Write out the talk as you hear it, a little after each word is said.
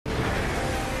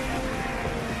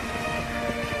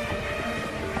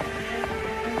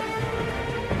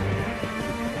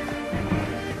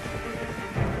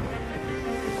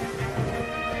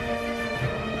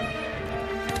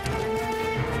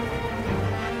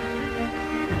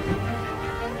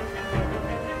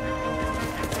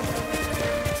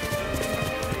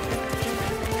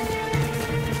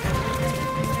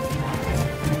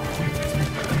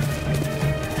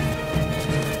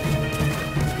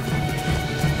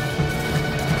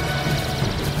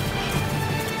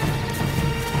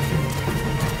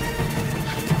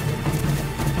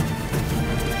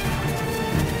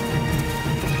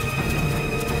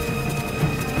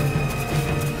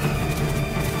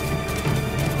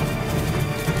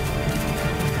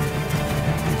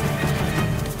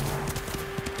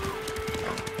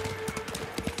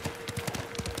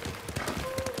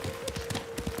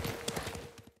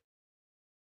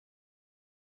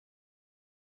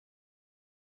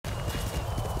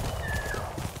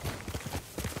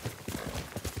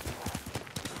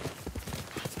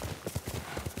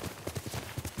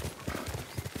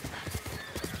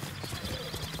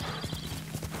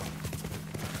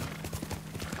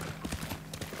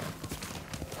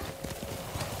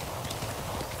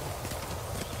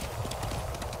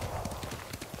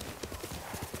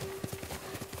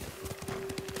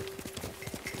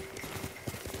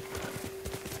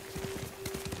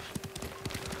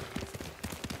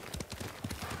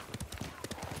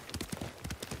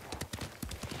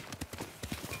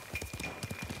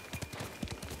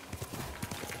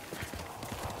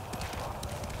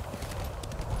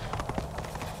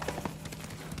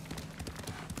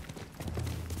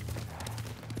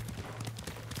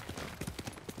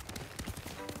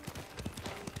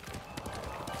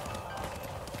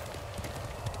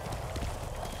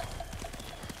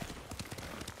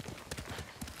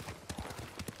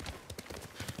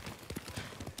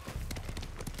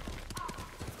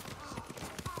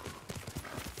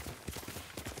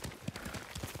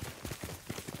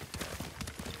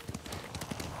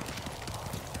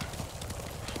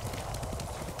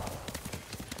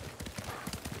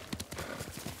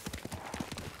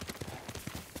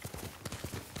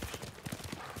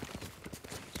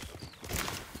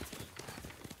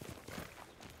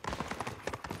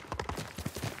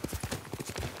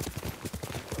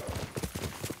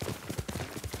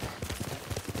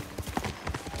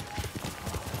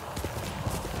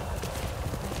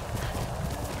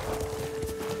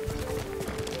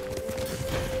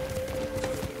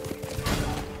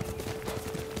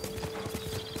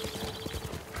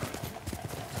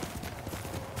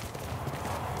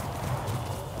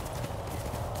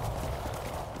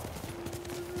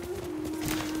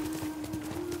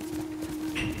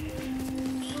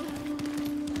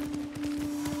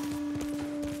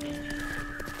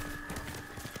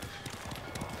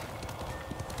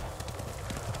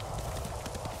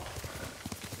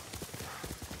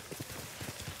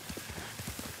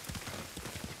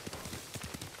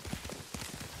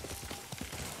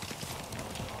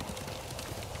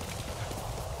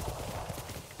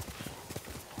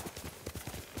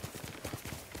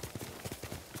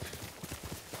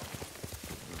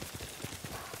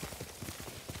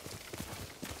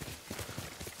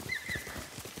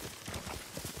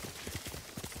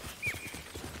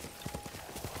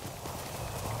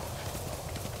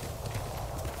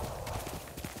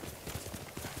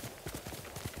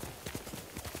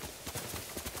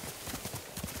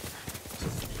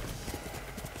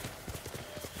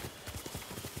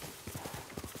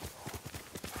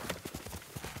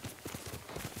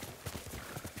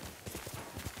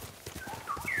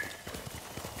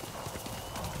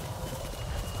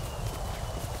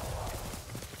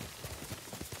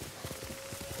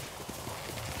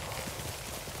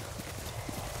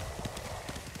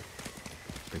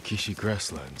Kishi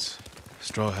grasslands.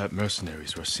 Straw Hat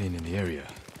mercenaries were seen in the area.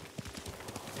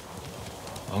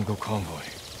 Mongol convoy,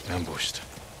 ambushed.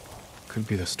 Could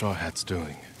be the Straw Hats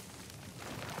doing.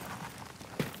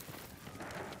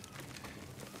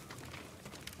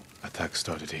 Attack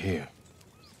started here,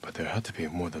 but there had to be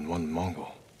more than one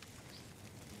Mongol.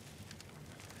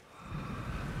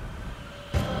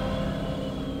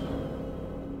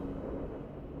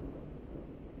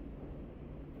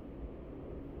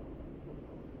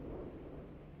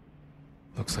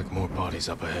 Looks like more bodies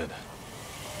up ahead.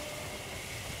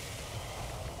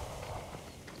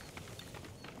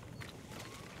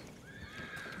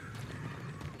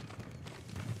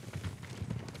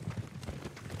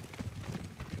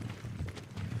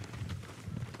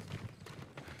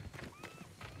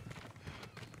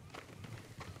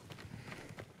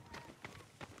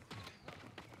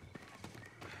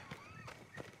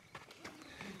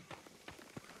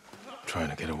 Trying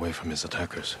to get away from his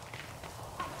attackers.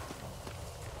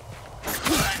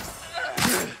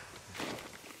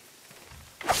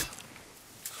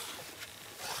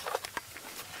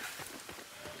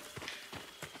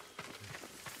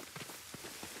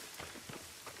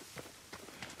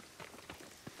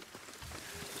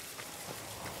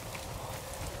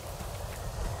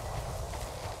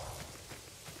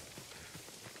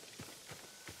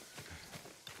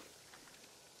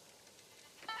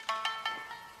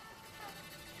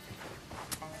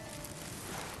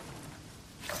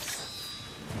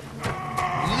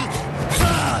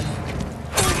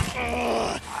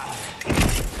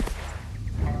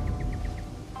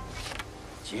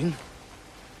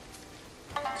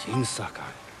 Jin Sakai.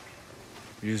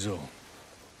 Ryuzo.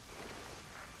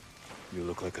 You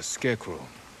look like a scarecrow.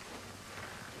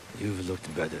 You've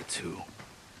looked better, too.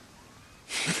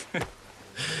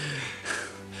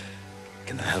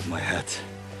 Can I have my hat?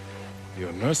 You're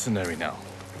a mercenary now.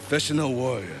 Professional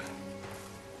warrior.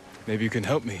 Maybe you can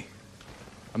help me.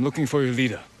 I'm looking for your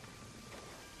leader.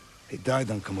 He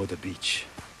died on Komoda Beach.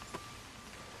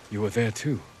 You were there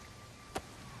too.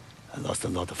 I lost a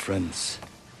lot of friends.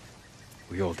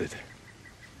 We all did.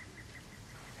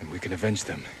 And we can avenge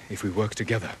them if we work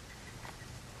together.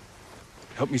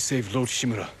 Help me save Lord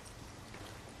Shimura.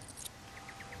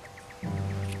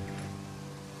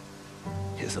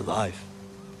 He's alive.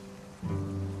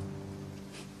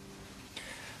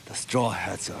 The Straw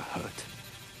Hats are hurt.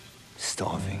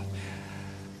 Starving.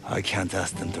 I can't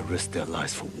ask them to risk their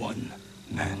lives for one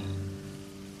man.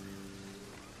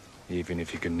 Even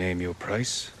if you can name your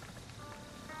price?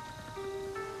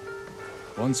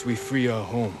 Once we free our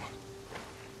home,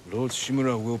 Lord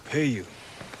Shimura will pay you.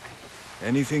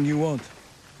 Anything you want.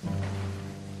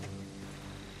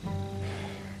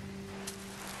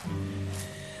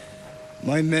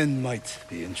 My men might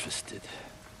be interested.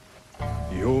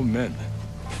 Your men?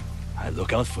 I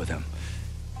look out for them.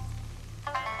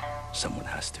 Someone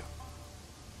has to.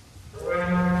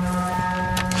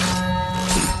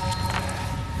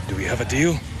 Do we have a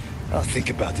deal? I'll think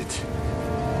about it.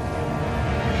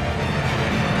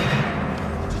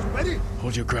 Ready?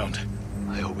 Hold your ground.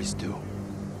 I always do.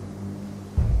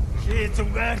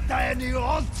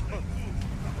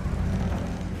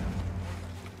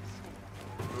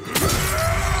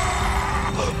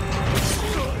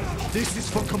 This is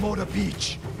for Komoda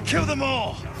Beach. Kill them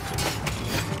all!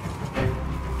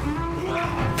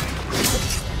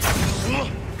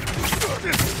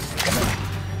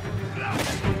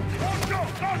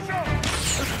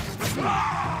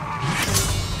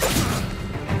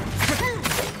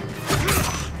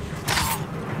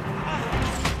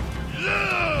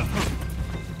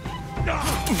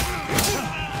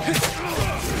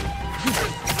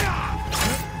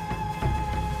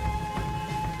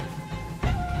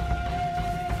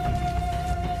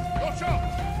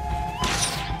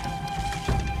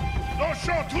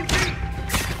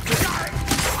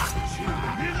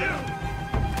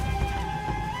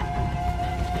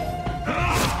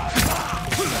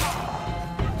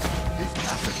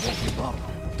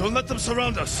 Don't let them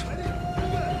surround us.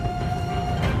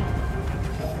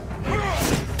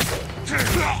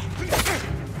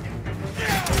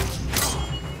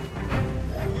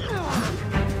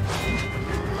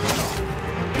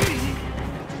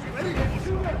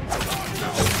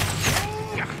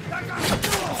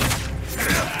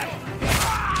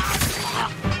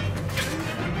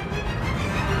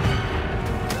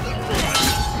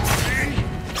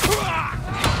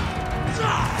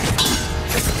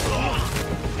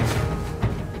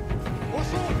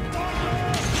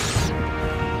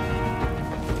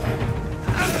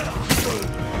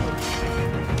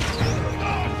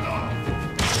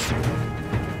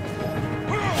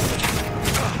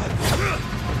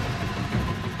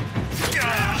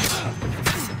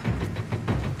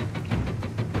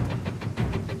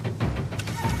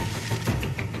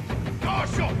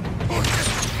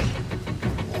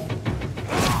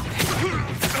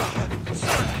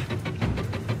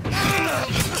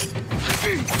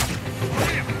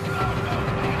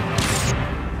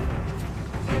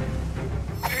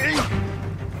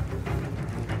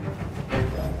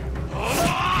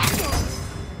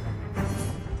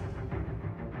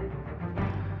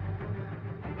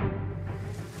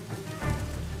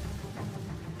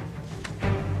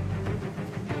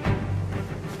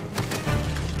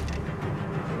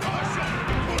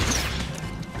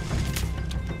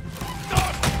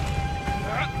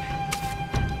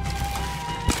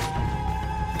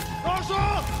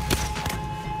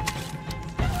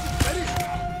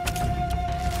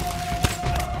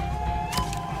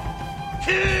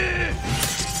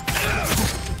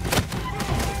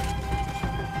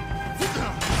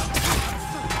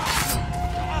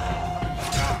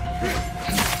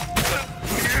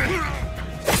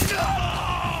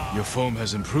 form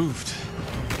has improved.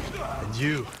 And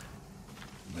you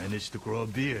managed to grow a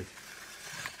beard.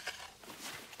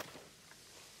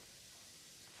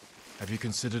 Have you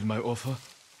considered my offer?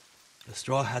 The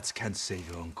Straw Hats can't save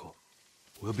your uncle.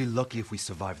 We'll be lucky if we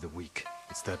survive the week.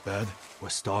 It's that bad? We're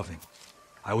starving.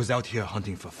 I was out here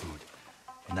hunting for food,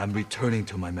 and I'm returning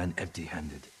to my men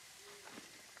empty-handed.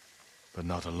 But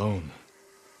not alone.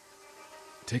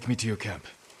 Take me to your camp.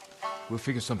 We'll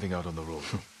figure something out on the road.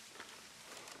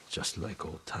 Just like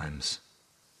old times.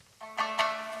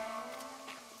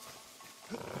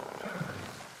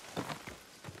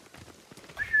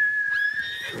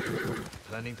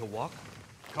 Planning to walk?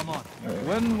 Come on.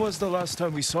 When was the last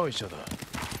time we saw each other?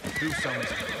 2 summers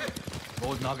ago.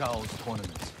 Old Nagao's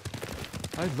tournament.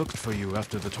 I looked for you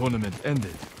after the tournament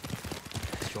ended.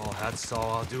 Straw Hats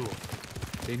saw our duel.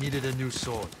 They needed a new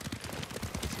sword.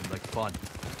 Seemed like fun.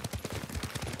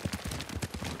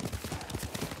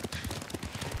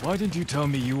 Why didn't you tell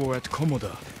me you were at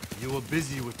Komoda? You were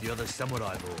busy with the other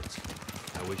samurai lords.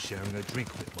 I was sharing a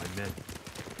drink with my men.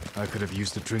 I could have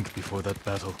used a drink before that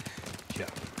battle. Yeah,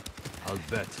 I'll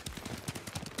bet.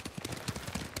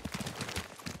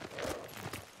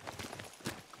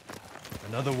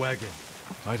 Another wagon.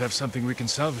 Might have something we can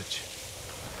salvage.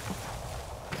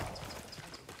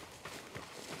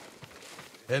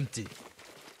 Empty.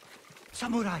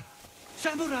 Samurai!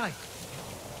 Samurai!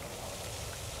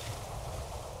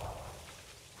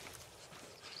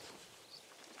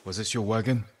 Was this your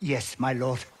wagon? Yes, my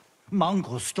lord.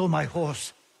 Mongols stole my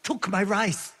horse, took my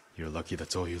rice. You're lucky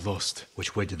that's all you lost.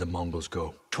 Which way did the Mongols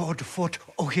go? Toward Fort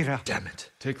Ohira. Damn it.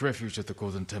 Take refuge at the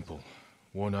Golden Temple.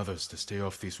 Warn others to stay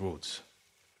off these roads.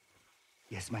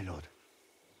 Yes, my lord.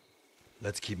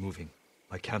 Let's keep moving.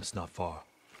 My camp's not far.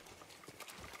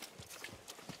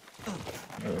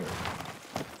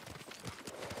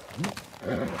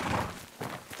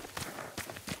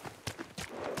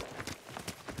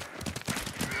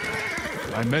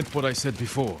 I meant what I said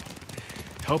before.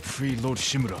 Help free Lord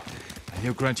Shimura, and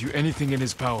he'll grant you anything in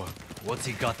his power. What's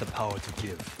he got the power to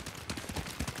give?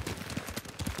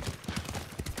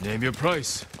 Name your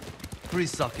price. Free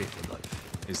sake for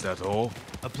life. Is that all?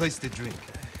 A place to drink.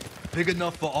 Big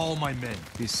enough for all my men.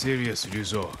 Be serious,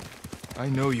 Ryuzo. I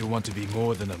know you want to be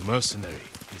more than a mercenary.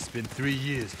 It's been 3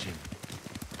 years, Jin.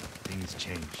 Things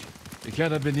change. It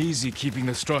can't have been easy keeping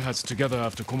the Straw Hats together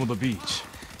after Komoda Beach.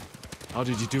 How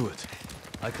did you do it?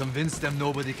 I convinced them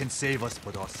nobody can save us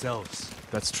but ourselves.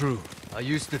 That's true. I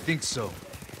used to think so.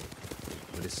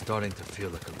 But it's starting to feel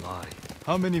like a lie.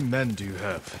 How many men do you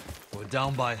have? We're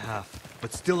down by half,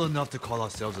 but still enough to call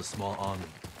ourselves a small army.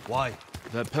 Why?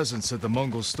 That peasant said the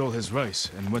Mongols stole his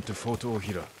rice and went to Fort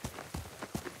Ohira.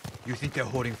 You think they're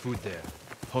hoarding food there?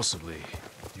 Possibly.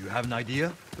 Do you have an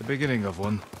idea? The beginning of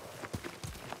one.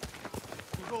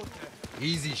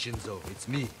 Easy, Shinzo. It's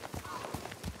me.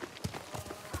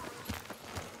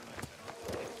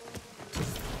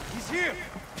 He's here!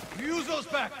 Ryuzo's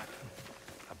back!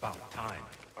 About time.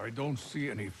 I don't see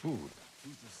any food.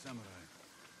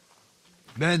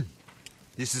 Men,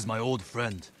 this is my old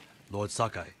friend, Lord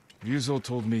Sakai. Ryuzo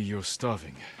told me you're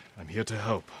starving. I'm here to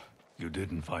help. You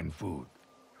didn't find food.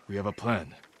 We have a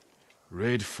plan.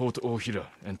 Raid Fort Ohira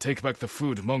and take back the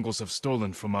food Mongols have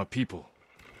stolen from our people.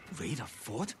 Raid a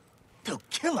fort? They'll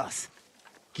kill us!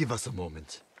 Give us a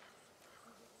moment.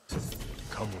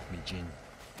 Come with me, Jin.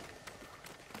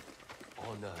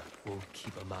 Honor will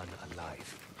keep a man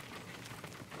alive.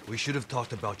 We should have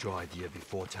talked about your idea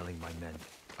before telling my men.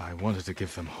 I wanted to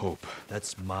give them hope.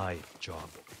 That's my job.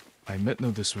 I meant no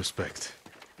disrespect.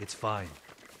 It's fine.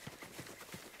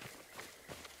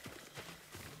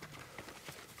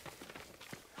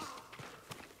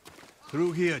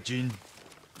 Through here, Jin.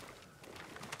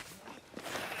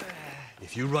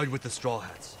 If you ride with the Straw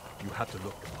Hats, you have to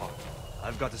look the part.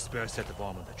 I've got a spare set of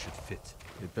armor that should fit.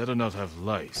 It better not have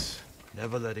lice.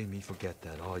 Never letting me forget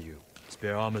that, are you?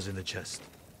 Spare armor's in the chest.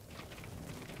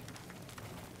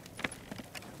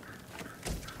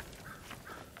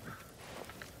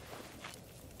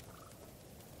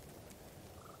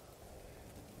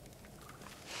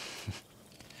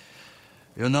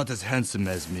 You're not as handsome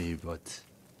as me, but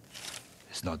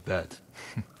it's not bad.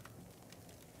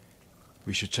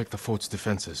 We should check the fort's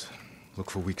defenses. Look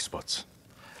for weak spots.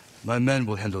 My men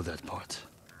will handle that part.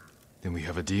 Then we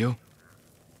have a deal?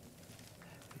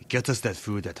 Get us that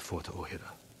food at Fort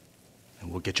Ohira,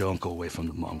 and we'll get your uncle away from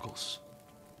the Mongols.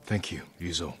 Thank you,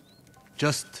 Ryuzo.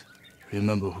 Just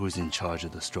remember who's in charge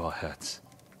of the Straw Hats.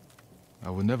 I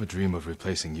would never dream of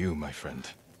replacing you, my friend.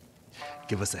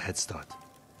 Give us a head start.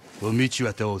 We'll meet you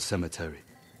at the old cemetery.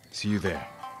 See you there.